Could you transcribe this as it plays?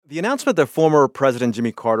The announcement that former President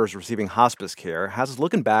Jimmy Carter is receiving hospice care has us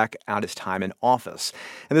looking back at his time in office.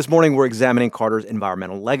 And this morning, we're examining Carter's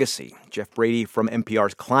environmental legacy. Jeff Brady from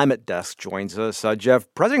NPR's Climate Desk joins us. Jeff,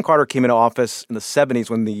 President Carter came into office in the 70s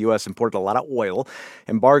when the U.S. imported a lot of oil.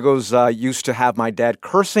 Embargoes used to have my dad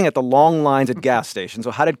cursing at the long lines at gas stations.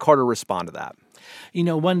 So how did Carter respond to that? You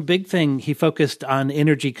know, one big thing, he focused on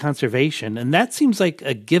energy conservation, and that seems like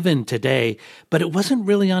a given today, but it wasn't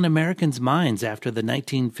really on Americans' minds after the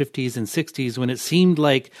 1950s and 60s when it seemed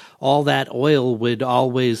like all that oil would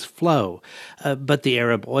always flow. But the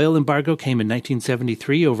Arab oil embargo came in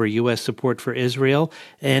 1973 over U.S. support for Israel,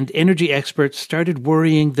 and energy experts started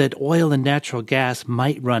worrying that oil and natural gas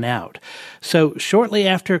might run out. So shortly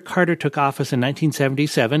after Carter took office in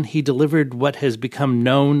 1977, he delivered what has become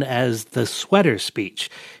known as the sweater speech.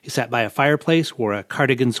 He sat by a fireplace, wore a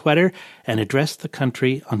cardigan sweater, and addressed the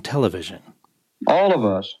country on television. All of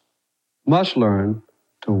us must learn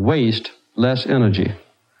to waste less energy.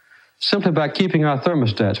 Simply by keeping our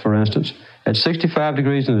thermostats, for instance, at 65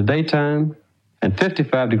 degrees in the daytime and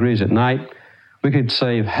 55 degrees at night, we could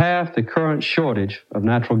save half the current shortage of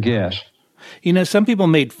natural gas. You know, some people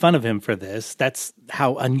made fun of him for this. That's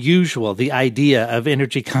how unusual the idea of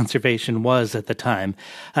energy conservation was at the time.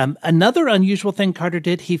 Another unusual thing Carter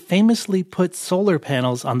did, he famously put solar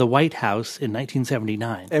panels on the White House in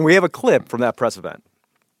 1979. And we have a clip from that press event.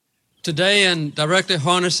 Today, in directly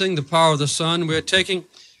harnessing the power of the sun, we're taking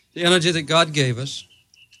the energy that God gave us,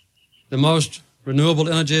 the most renewable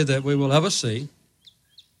energy that we will ever see,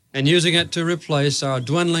 and using it to replace our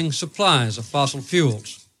dwindling supplies of fossil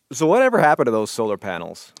fuels. So whatever happened to those solar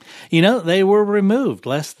panels? You know, they were removed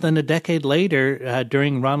less than a decade later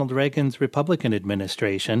during Ronald Reagan's Republican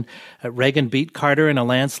administration. Reagan beat Carter in a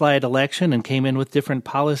landslide election and came in with different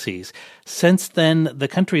policies. Since then, the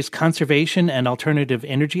country's conservation and alternative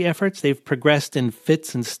energy efforts, they've progressed in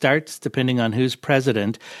fits and starts depending on who's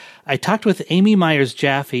president. I talked with Amy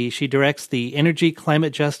Myers-Jaffe. She directs the Energy,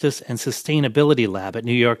 Climate Justice, and Sustainability Lab at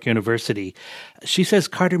New York University. She says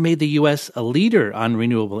Carter made the U.S. a leader on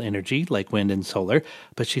renewable energy, like wind and solar,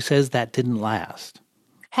 but she says that didn't last.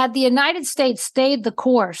 Had the United States stayed the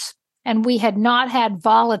course and we had not had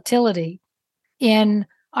volatility in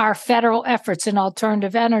our federal efforts in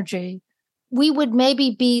alternative energy, we would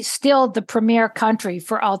maybe be still the premier country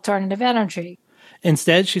for alternative energy.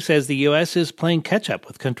 Instead, she says the U.S. is playing catch-up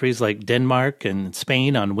with countries like Denmark and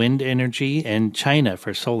Spain on wind energy and China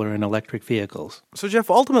for solar and electric vehicles. So,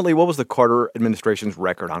 Jeff, ultimately, what was the Carter administration's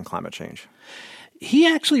record on climate change? He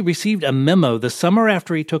actually received a memo the summer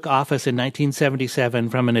after he took office in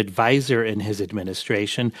 1977 from an advisor in his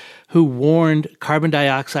administration who warned carbon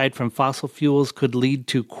dioxide from fossil fuels could lead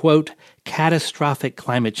to, quote, catastrophic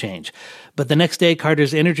climate change. But the next day,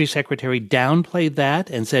 Carter's energy secretary downplayed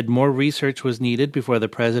that and said more research was needed before the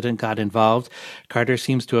president got involved. Carter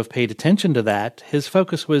seems to have paid attention to that. His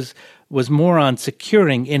focus was more on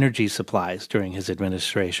securing energy supplies during his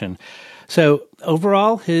administration. So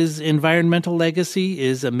overall, his environmental legacy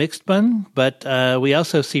is a mixed one, but we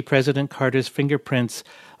also see President Carter's fingerprints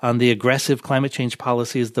on the aggressive climate change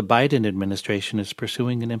policies the Biden administration is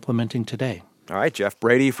pursuing and implementing today. All right, Jeff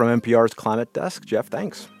Brady from NPR's Climate Desk. Jeff,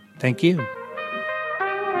 thanks. Thank you.